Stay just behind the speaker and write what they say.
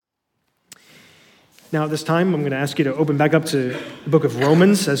Now, at this time, I'm going to ask you to open back up to the book of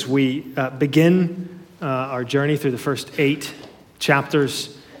Romans as we begin our journey through the first 8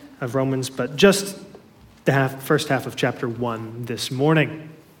 chapters of Romans, but just the first half of chapter 1 this morning.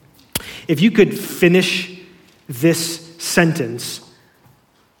 If you could finish this sentence,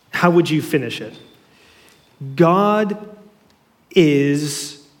 how would you finish it? God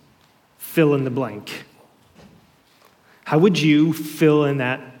is fill in the blank. How would you fill in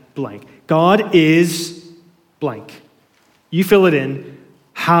that blank? God is blank. You fill it in.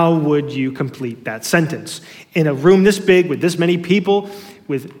 How would you complete that sentence? In a room this big with this many people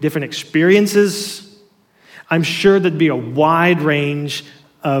with different experiences, I'm sure there'd be a wide range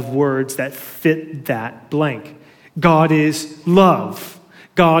of words that fit that blank. God is love.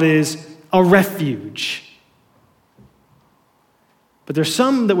 God is a refuge. But there's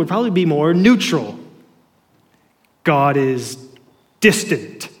some that would probably be more neutral. God is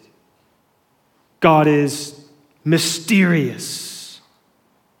distant. God is mysterious.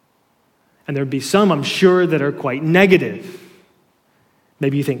 And there'd be some, I'm sure, that are quite negative.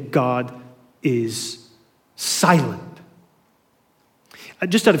 Maybe you think God is silent.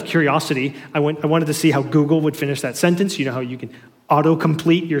 Just out of curiosity, I wanted to see how Google would finish that sentence. You know how you can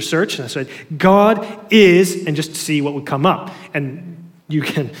auto-complete your search? And I said, God is, and just to see what would come up. And you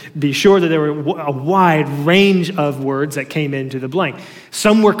can be sure that there were a wide range of words that came into the blank.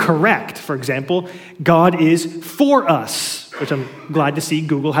 Some were correct. For example, God is for us, which I'm glad to see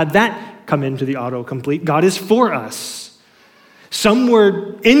Google had that come into the autocomplete. God is for us. Some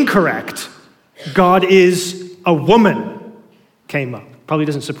were incorrect. God is a woman came up. Probably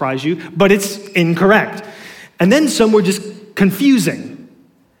doesn't surprise you, but it's incorrect. And then some were just confusing.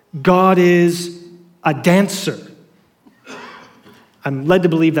 God is a dancer. I'm led to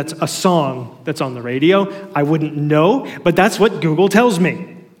believe that's a song that's on the radio. I wouldn't know, but that's what Google tells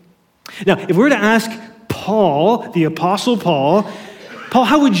me. Now, if we were to ask Paul, the Apostle Paul,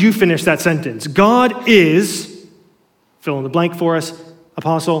 how would you finish that sentence? God is, fill in the blank for us,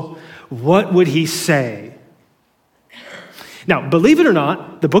 Apostle, what would he say? Now, believe it or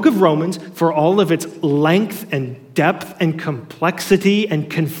not, the book of Romans, for all of its length and depth and complexity and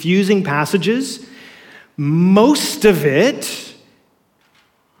confusing passages, most of it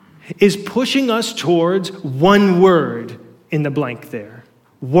is pushing us towards one word in the blank there.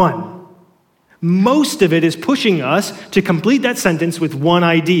 One. Most of it is pushing us to complete that sentence with one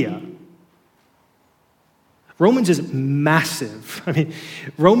idea. Romans is massive.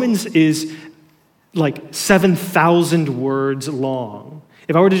 Romans is like 7,000 words long.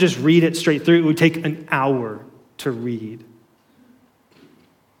 If I were to just read it straight through, it would take an hour to read.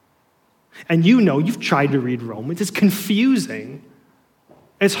 And you know, you've tried to read Romans. It's confusing.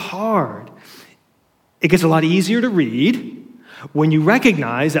 It's hard. It gets a lot easier to read when you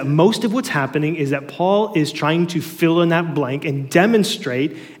recognize that most of what's happening is that Paul is trying to fill in that blank and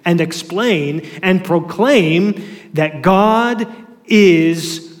demonstrate and explain and proclaim that God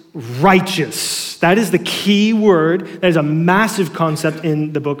is righteous. That is the key word. That is a massive concept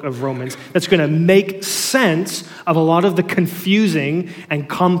in the book of Romans that's going to make sense of a lot of the confusing and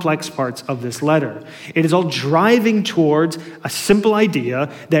complex parts of this letter. It is all driving towards a simple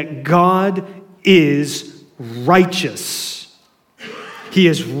idea that God is righteous. He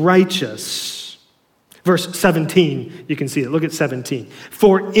is righteous. Verse 17, you can see it. Look at 17.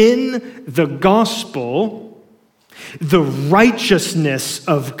 For in the gospel, the righteousness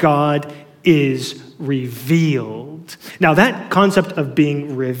of God is revealed. Now, that concept of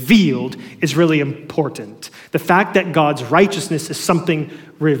being revealed is really important. The fact that God's righteousness is something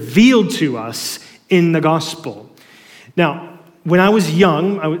revealed to us in the gospel. Now, when I was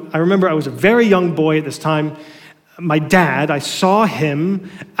young, I remember I was a very young boy at this time. My dad, I saw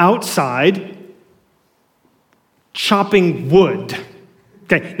him outside chopping wood.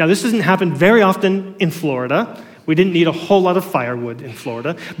 Okay, now this doesn't happen very often in Florida. We didn't need a whole lot of firewood in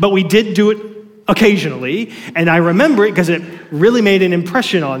Florida, but we did do it occasionally, and I remember it because it really made an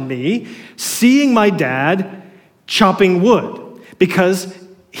impression on me, seeing my dad chopping wood, because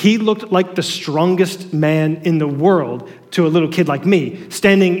he looked like the strongest man in the world to a little kid like me,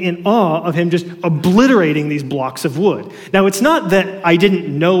 standing in awe of him just obliterating these blocks of wood. Now, it's not that I didn't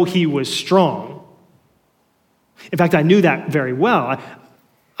know he was strong. In fact, I knew that very well.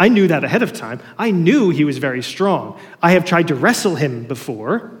 I knew that ahead of time. I knew he was very strong. I have tried to wrestle him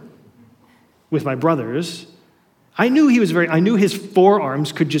before with my brothers. I knew his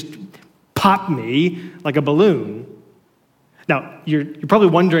forearms could just pop me like a balloon. Now, you're probably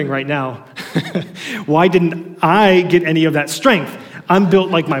wondering right now, why didn't I get any of that strength? I'm built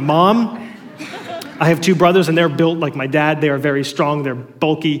like my mom. I have two brothers, and they're built like my dad. They are very strong. They're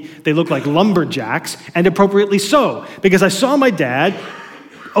bulky. They look like lumberjacks, and appropriately so, because I saw my dad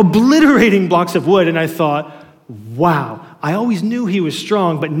obliterating blocks of wood, and I thought, wow, I always knew he was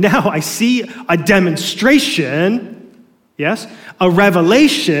strong, but now I see a demonstration, yes, a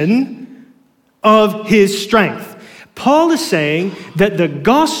revelation of his strength. Paul is saying that the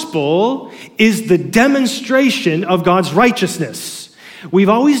gospel is the demonstration of God's righteousness. We've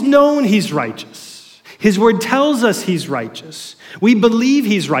always known he's righteous. His word tells us he's righteous. We believe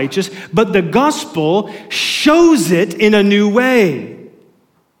he's righteous, but the gospel shows it in a new way.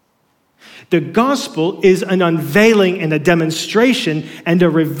 The gospel is an unveiling and a demonstration and a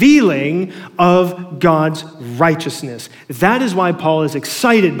revealing of God's righteousness. That is why Paul is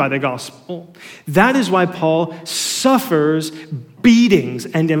excited by the gospel. That is why Paul suffers beatings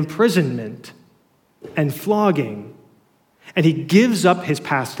and imprisonment and flogging. And he gives up his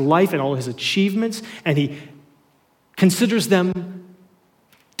past life and all his achievements, and he considers them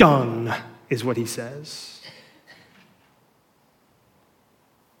dung, is what he says.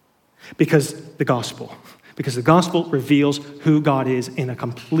 Because the gospel reveals who God is in a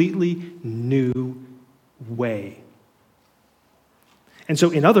completely new way. And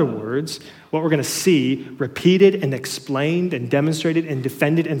so, in other words, what we're going to see repeated and explained and demonstrated and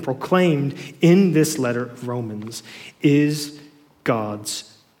defended and proclaimed in this letter of Romans is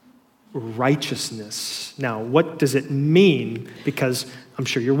God's righteousness. Now, what does it mean? Because I'm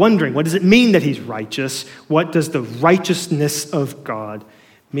sure you're wondering, what does it mean that he's righteous? What does the righteousness of God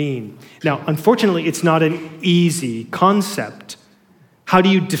mean? Now, unfortunately, it's not an easy concept. How do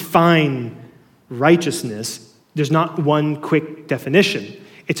you define righteousness? There's not one quick definition.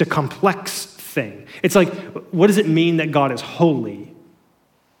 It's a complex thing. It's like, what does it mean that God is holy?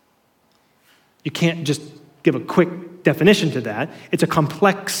 You can't just give a quick definition to that. It's a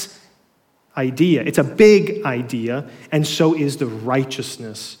complex idea. It's a big idea, and so is the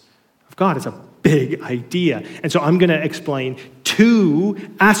righteousness of God. It's a big idea. And so I'm going to explain two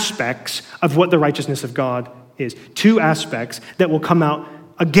aspects of what the righteousness of God is. Two aspects that will come out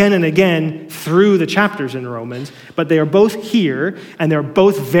again and again through the chapters in Romans, but they are both here, and they're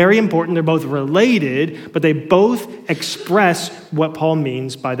both very important. They're both related, but they both express what Paul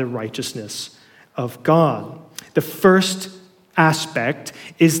means by the righteousness of God. The first aspect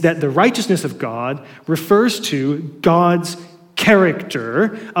is that the righteousness of God refers to God's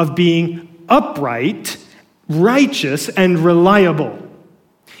character of being upright, righteous, and reliable.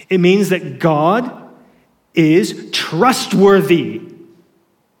 It means that God is trustworthy.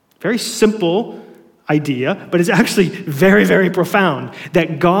 Very simple idea, but it's actually very, very profound.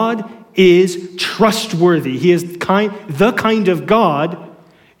 That God is trustworthy. He is the kind of God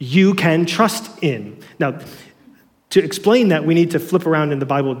you can trust in. Now, to explain that, we need to flip around in the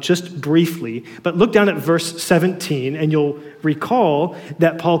Bible just briefly, but look down at verse 17, and you'll recall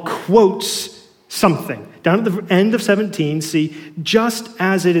that Paul quotes something. Down at the end of 17, see, just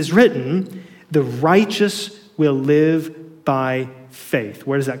as it is written, the righteous will live by faith.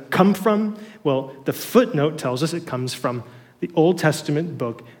 Where does that come from? Well, the footnote tells us it comes from the Old Testament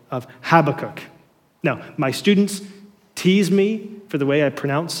book of Habakkuk. Now, my students tease me for the way I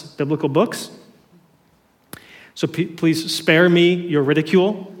pronounce biblical books. So please spare me your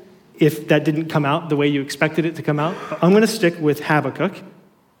ridicule if that didn't come out the way you expected it to come out. But I'm going to stick with Habakkuk,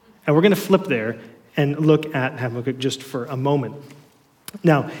 and we're going to flip there and look at Habakkuk just for a moment.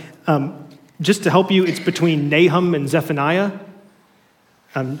 Now, just to help you, it's between Nahum and Zephaniah.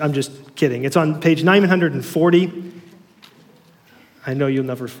 I'm just kidding. It's on page 940. I know you'll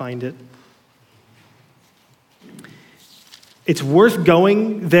never find it. It's worth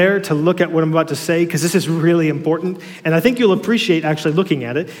going there to look at what I'm about to say, because this is really important. And I think you'll appreciate actually looking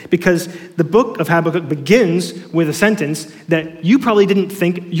at it, because the book of Habakkuk begins with a sentence that you probably didn't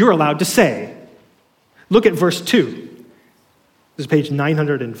think you're allowed to say. Look at verse 2. This is page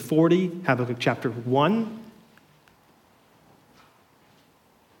 940, Habakkuk chapter 1.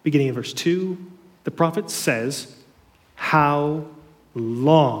 Beginning in verse 2, the prophet says, "How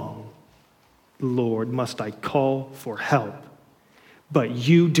long, Lord, must I call for help, but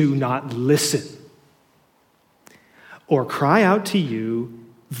you do not listen? Or cry out to you,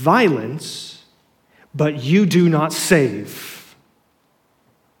 violence, but you do not save?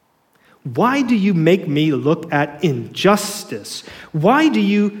 Why do you make me look at injustice? Why do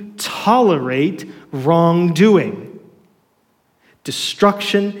you tolerate wrongdoing?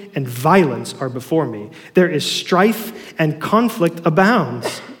 Destruction and violence are before me. There is strife and conflict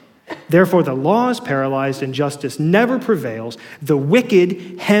abounds. Therefore the law is paralyzed and justice never prevails. The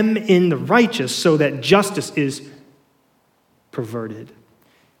wicked hem in the righteous so that justice is perverted."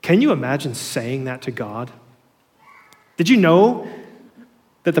 Can you imagine saying that to God? Did you know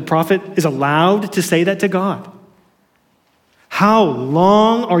that the prophet is allowed to say that to God? How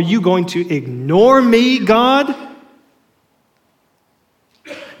long are you going to ignore me, God?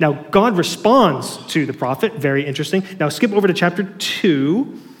 Now, God responds to the prophet. Very interesting. Now, skip over to chapter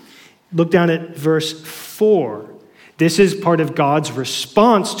 2. Look down at verse 4. This is part of God's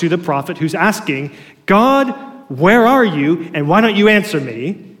response to the prophet who's asking, God, where are you, and why don't you answer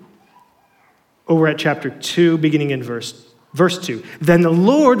me? Over at chapter 2, beginning in verse 2. Then the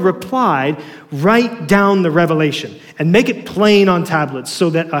Lord replied, write down the revelation and make it plain on tablets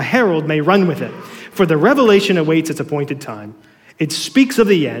so that a herald may run with it. For the revelation awaits its appointed time. It speaks of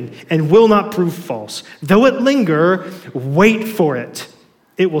the end and will not prove false. Though it linger, wait for it.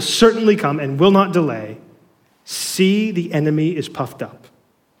 It will certainly come and will not delay. See, the enemy is puffed up.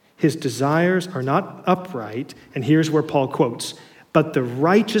 His desires are not upright. And here's where Paul quotes, but the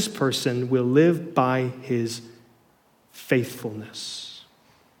righteous person will live by his faithfulness.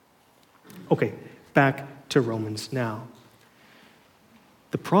 Okay, back to Romans now.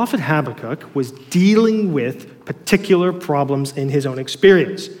 The prophet Habakkuk was dealing with particular problems in his own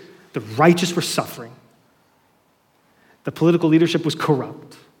experience. The righteous were suffering. The political leadership was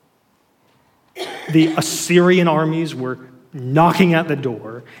corrupt. The Assyrian armies were knocking at the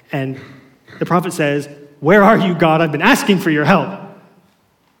door. And the prophet says, where are you, God? I've been asking for your help.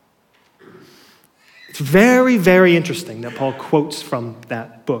 It's very, very interesting that Paul quotes from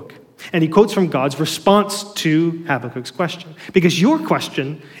that book. And he quotes from God's response to Habakkuk's question. Because your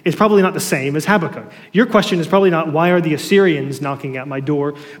question is probably not the same as Habakkuk. Your question is probably not, why are the Assyrians knocking at my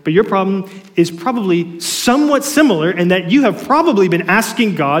door? But your problem is probably somewhat similar in that you have probably been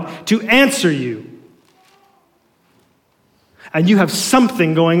asking God to answer you. And you have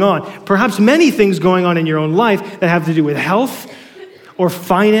something going on. Perhaps many things going on in your own life that have to do with health or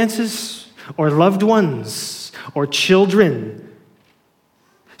finances or loved ones or children.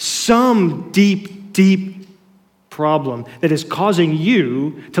 Some deep, deep problem that is causing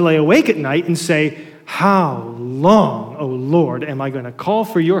you to lay awake at night and say, how long, O Lord, am I going to call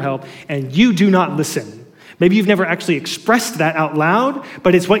for your help? And you do not listen. Maybe you've never actually expressed that out loud,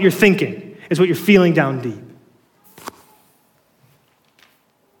 but it's what you're thinking. It's what you're feeling down deep.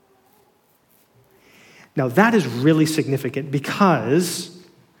 Now, that is really significant because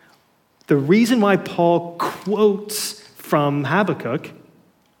the reason why Paul quotes from Habakkuk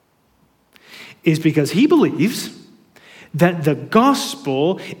is because he believes that the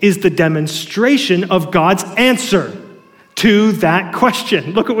gospel is the demonstration of God's answer to that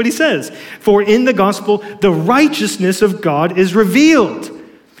question. Look at what he says. For in the gospel, the righteousness of God is revealed.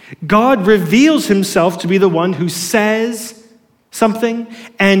 God reveals himself to be the one who says something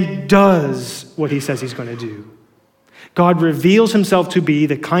and does what he says he's going to do. God reveals himself to be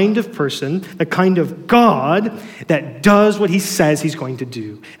the kind of person, the kind of God that does what he says he's going to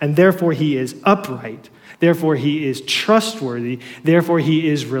do. And therefore he is upright. Therefore he is trustworthy. Therefore he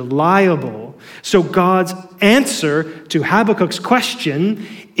is reliable. So God's answer to Habakkuk's question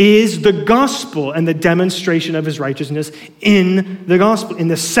is the gospel and the demonstration of his righteousness in the gospel, in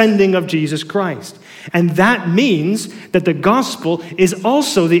the sending of Jesus Christ. And that means that the gospel is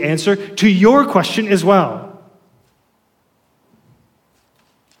also the answer to your question as well.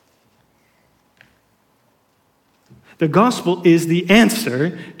 The gospel is the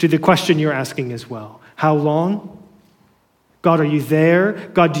answer to the question you're asking as well. How long? God, are you there?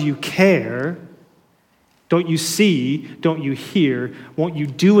 God, do you care? Don't you see? Don't you hear? Won't you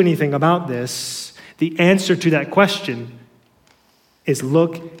do anything about this? The answer to that question is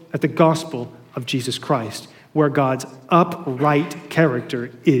look at the gospel of Jesus Christ, where God's upright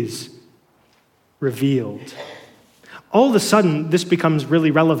character is revealed. All of a sudden, this becomes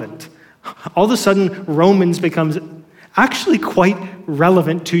really relevant. All of a sudden, Romans becomes actually quite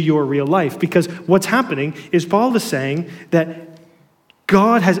relevant to your real life, because what's happening is Paul is saying that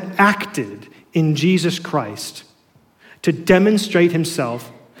God has acted in Jesus Christ to demonstrate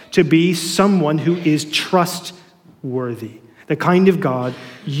himself to be someone who is trustworthy, the kind of God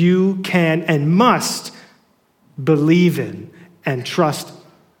you can and must believe in and trust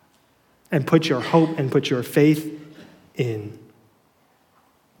and put your hope and put your faith in.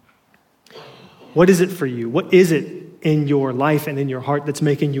 What is it for you? What is it in your life and in your heart that's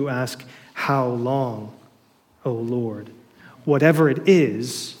making you ask, how long, O Lord? Whatever it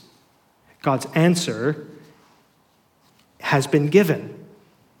is, God's answer has been given.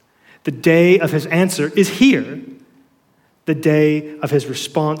 The day of his answer is here. The day of his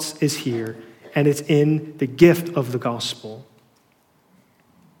response is here, and it's in the gift of the gospel.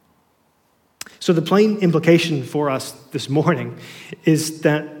 So the plain implication for us this morning is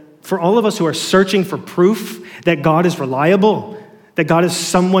that for all of us who are searching for proof that God is reliable, that God is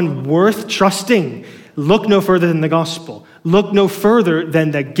someone worth trusting, look no further than the gospel. Look no further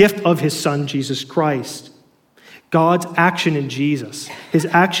than the gift of his Son, Jesus Christ. God's action in Jesus, his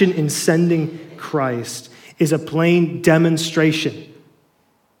action in sending Christ, is a plain demonstration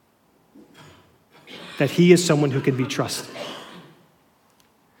that he is someone who can be trusted.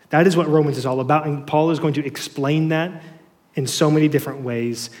 That is what Romans is all about, and Paul is going to explain that in so many different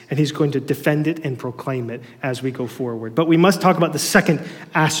ways, and he's going to defend it and proclaim it as we go forward. But we must talk about the second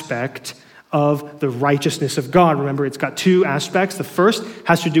aspect of the righteousness of God. Remember, it's got two aspects. The first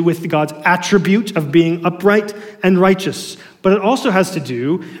has to do with God's attribute of being upright and righteous, but it also has to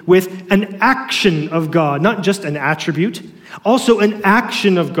do with an action of God, not just an attribute, also an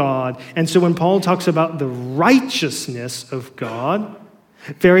action of God. And so when Paul talks about the righteousness of God,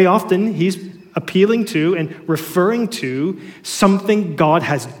 very often he's appealing to and referring to something God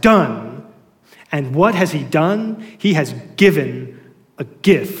has done. And what has he done? He has given a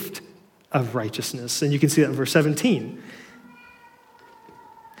gift of righteousness. And you can see that in verse 17.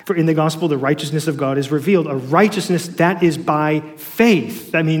 For in the gospel, the righteousness of God is revealed, a righteousness that is by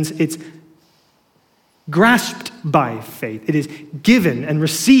faith. That means it's grasped by faith. It is given and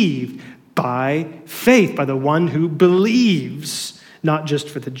received by faith, by the one who believes. Not just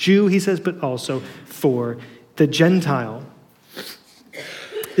for the Jew, he says, but also for the Gentile.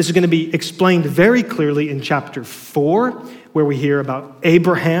 This is going to be explained very clearly in chapter 4, where we hear about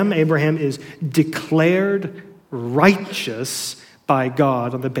Abraham. Abraham is declared righteous by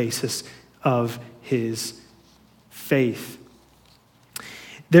God on the basis of his faith.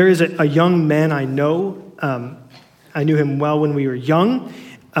 There is a young man I know. I knew him well when we were young,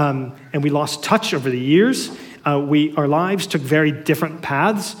 and we lost touch over the years. Our lives took very different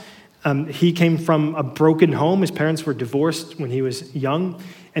paths. He came from a broken home. His parents were divorced when he was young,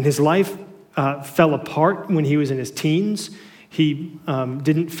 and his life fell apart when he was in his teens. He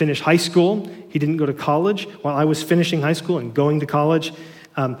didn't finish high school. He didn't go to college. While I was finishing high school and going to college,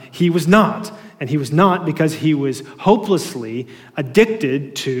 he was not. And he was not because he was hopelessly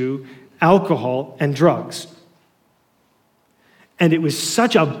addicted to alcohol and drugs. And it was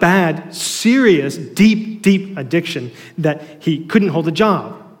such a bad, serious, deep, deep addiction that he couldn't hold a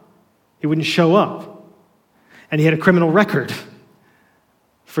job. He wouldn't show up. And he had a criminal record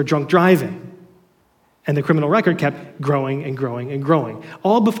for drunk driving. And the criminal record kept growing and growing and growing,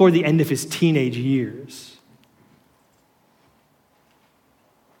 all before the end of his teenage years.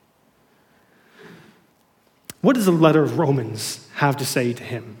 What does the letter of Romans have to say to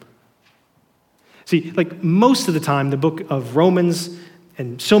him? See, like most of the time, the book of Romans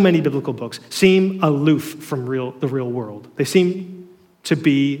and so many biblical books seem aloof from the real world. They seem to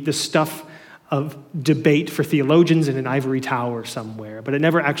be the stuff of debate for theologians in an ivory tower somewhere, but it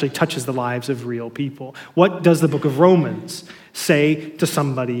never actually touches the lives of real people. What does the book of Romans say to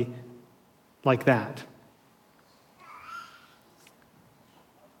somebody like that?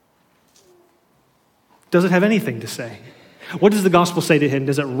 Does it have anything to say? What does the gospel say to him?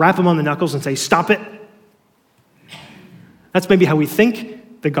 Does it rap him on the knuckles and say, stop it? That's maybe how we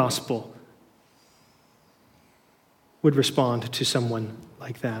think the gospel would respond to someone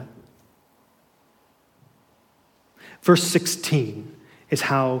like that. Verse 16 is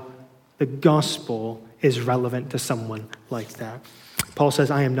how the gospel is relevant to someone like that. Paul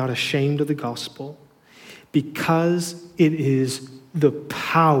says, I am not ashamed of the gospel because it is the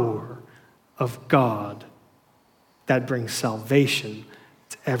power of God that brings salvation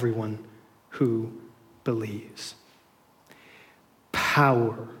to everyone who believes.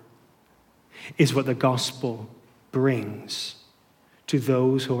 Power is what the gospel brings to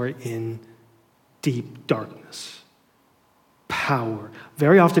those who are in deep darkness. Power.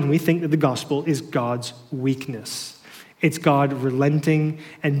 Very often we think that the gospel is God's weakness. It's God relenting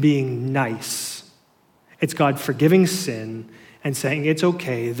and being nice. It's God forgiving sin and saying, it's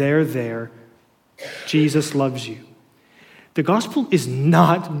okay, they're there. Jesus loves you. The gospel is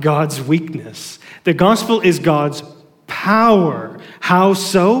not God's weakness. The gospel is God's power. How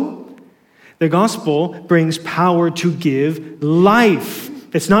so? The gospel brings power to give life.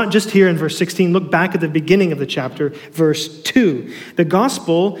 It's not just here in verse 16. Look back at the beginning of the chapter, verse 2. The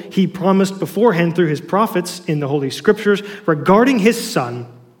gospel he promised beforehand through his prophets in the Holy Scriptures regarding his Son,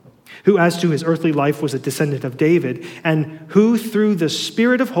 who as to his earthly life was a descendant of David, and who through the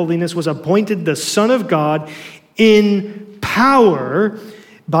Spirit of holiness was appointed the Son of God in power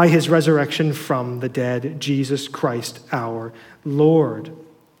by his resurrection from the dead, Jesus Christ our Lord.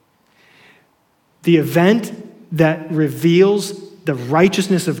 The event that reveals the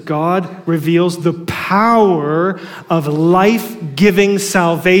righteousness of God reveals the power of life-giving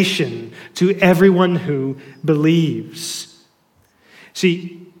salvation to everyone who believes.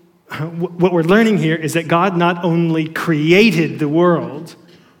 See, what we're learning here is that God not only created the world,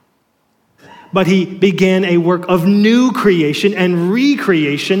 but he began a work of new creation and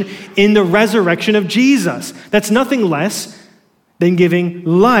recreation in the resurrection of Jesus. That's nothing less than giving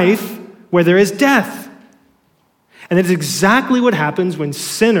life where there is death. And that's exactly what happens when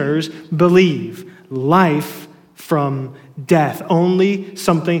sinners believe. Life from death. Only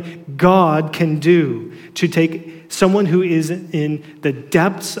something God can do to take someone who is in the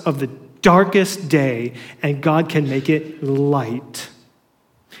depths of the darkest day, and God can make it light.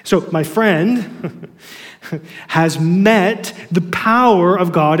 So my friend has met the power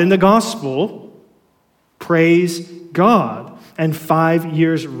of God in the gospel. Praise God. And 5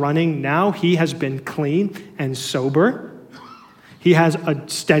 years running now, he has been clean and sober. He has a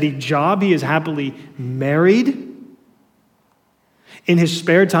steady job. He is happily married. In his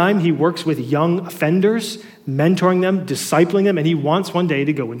spare time, he works with young offenders, mentoring them, discipling them, and he wants one day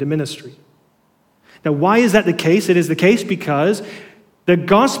to go into ministry. Now, why is that the case? It is the case because the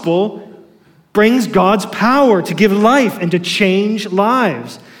gospel brings God's power to give life and to change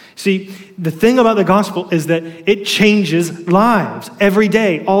lives. See, the thing about the gospel is that it changes lives every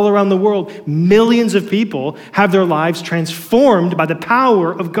day, all around the world. Millions of people have their lives transformed by the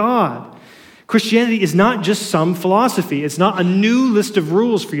power of God. Christianity is not just some philosophy. It's not a new list of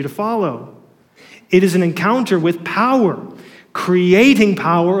rules for you to follow. It is an encounter with power, creating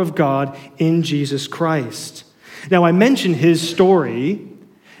power of God in Jesus Christ. Now, I mention his story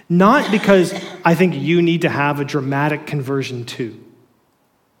not because I think you need to have a dramatic conversion too.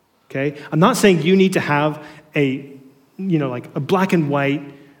 Okay? I'm not saying you need to have a black and white,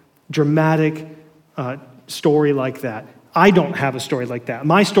 dramatic story like that. I don't have a story like that.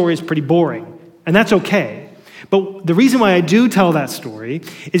 My story is pretty boring, and that's okay. But the reason why I do tell that story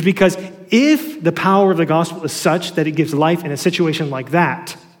is because if the power of the gospel is such that it gives life in a situation like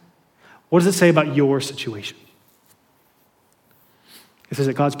that, what does it say about your situation? It says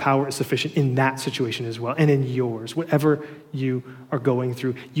that God's power is sufficient in that situation as well, and in yours, whatever you are going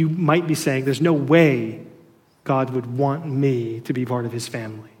through. You might be saying, there's no way God would want me to be part of his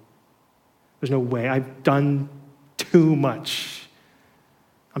family. There's no way. I've done too much.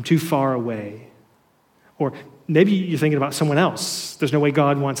 I'm too far away. Or maybe you're thinking about someone else. There's no way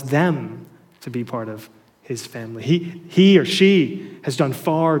God wants them to be part of his family. He or she has done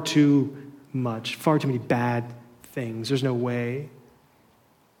far too much, far too many bad things. There's no way.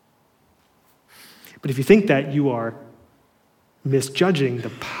 But if you think that, you are misjudging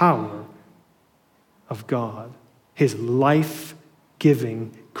the power of God, his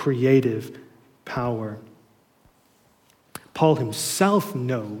life-giving, creative power. Paul himself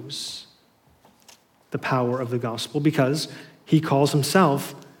knows the power of the gospel because he calls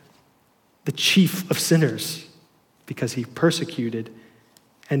himself the chief of sinners because he persecuted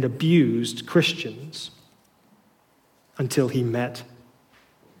and abused Christians until he met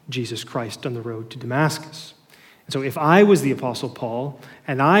Jesus Christ on the road to Damascus. And so if I was the Apostle Paul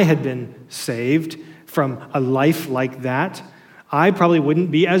and I had been saved from a life like that, I probably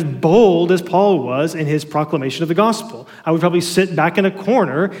wouldn't be as bold as Paul was in his proclamation of the gospel. I would probably sit back in a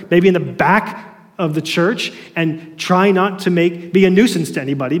corner, maybe in the back of the church, and try not to be a nuisance to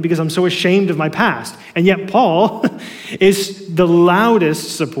anybody because I'm so ashamed of my past. And yet Paul is the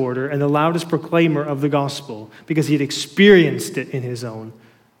loudest supporter and the loudest proclaimer of the gospel because he had experienced it in his own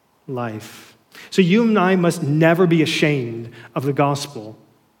life. So you and I must never be ashamed of the gospel.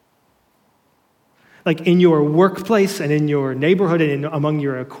 Like in your workplace and in your neighborhood and among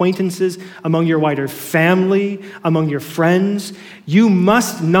your acquaintances, among your wider family, among your friends, you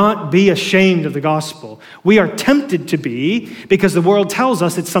must not be ashamed of the gospel. We are tempted to be because the world tells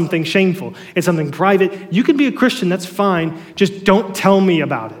us it's something shameful. It's something private. You can be a Christian, that's fine. Just don't tell me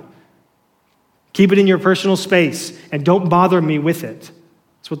about it. Keep it in your personal space and don't bother me with it.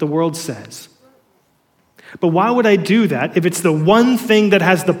 That's what the world says. But why would I do that if it's the one thing that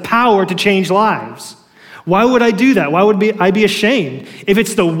has the power to change lives? Why would I do that? Why would I be ashamed if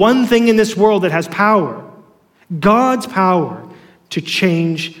it's the one thing in this world that has power? God's power to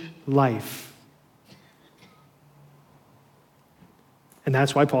change life. And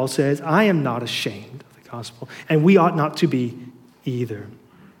that's why Paul says, I am not ashamed of the gospel. And we ought not to be either.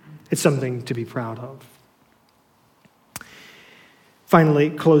 It's something to be proud of. Finally,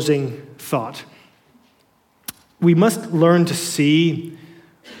 closing thought. We must learn to see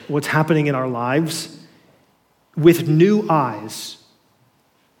what's happening in our lives with new eyes.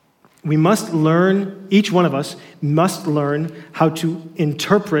 We must learn, each one of us must learn how to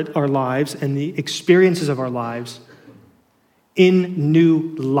interpret our lives and the experiences of our lives in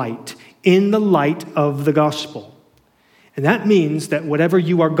new light, in the light of the gospel. And that means that whatever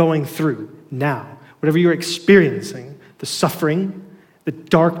you are going through now, whatever you're experiencing, the suffering, the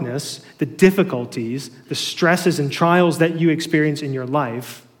darkness, the difficulties, the stresses and trials that you experience in your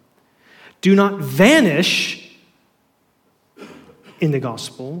life, do not vanish in the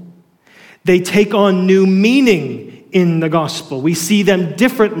gospel. They take on new meaning in the gospel. We see them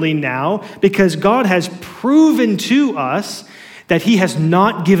differently now because God has proven to us that he has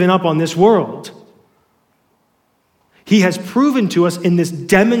not given up on this world. He has proven to us in this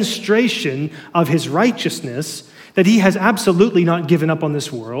demonstration of his righteousness that he has absolutely not given up on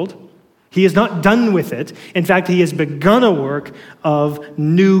this world. He is not done with it. In fact, he has begun a work of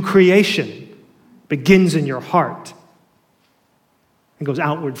new creation. Begins in your heart and goes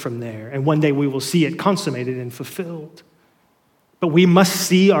outward from there. And one day we will see it consummated and fulfilled. But we must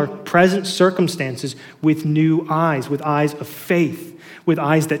see our present circumstances with new eyes, with eyes of faith, with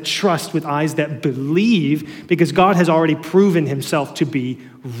eyes that trust, with eyes that believe, because God has already proven himself to be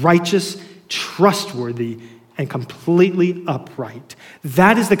righteous, trustworthy, and completely upright.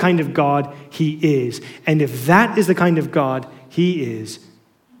 That is the kind of God he is. And if that is the kind of God he is,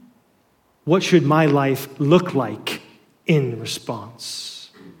 what should my life look like in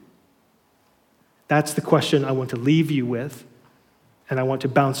response? That's the question I want to leave you with, and I want to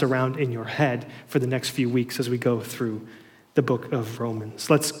bounce around in your head for the next few weeks as we go through the book of Romans.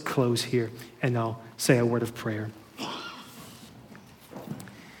 Let's close here, and I'll say a word of prayer.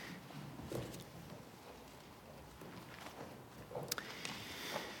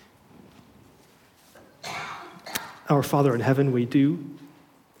 Our Father in heaven, we do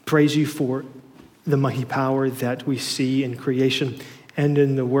praise you for the mighty power that we see in creation and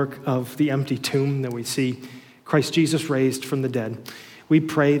in the work of the empty tomb that we see Christ Jesus raised from the dead. We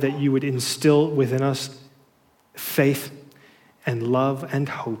pray that you would instill within us faith and love and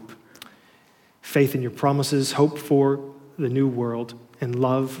hope. Faith in your promises, hope for the new world, and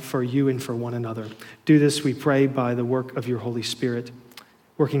love for you and for one another. Do this, we pray, by the work of your Holy Spirit,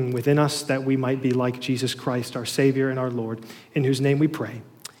 working within us that we might be like Jesus Christ, our Savior and our Lord, in whose name we pray.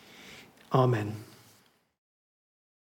 Amen.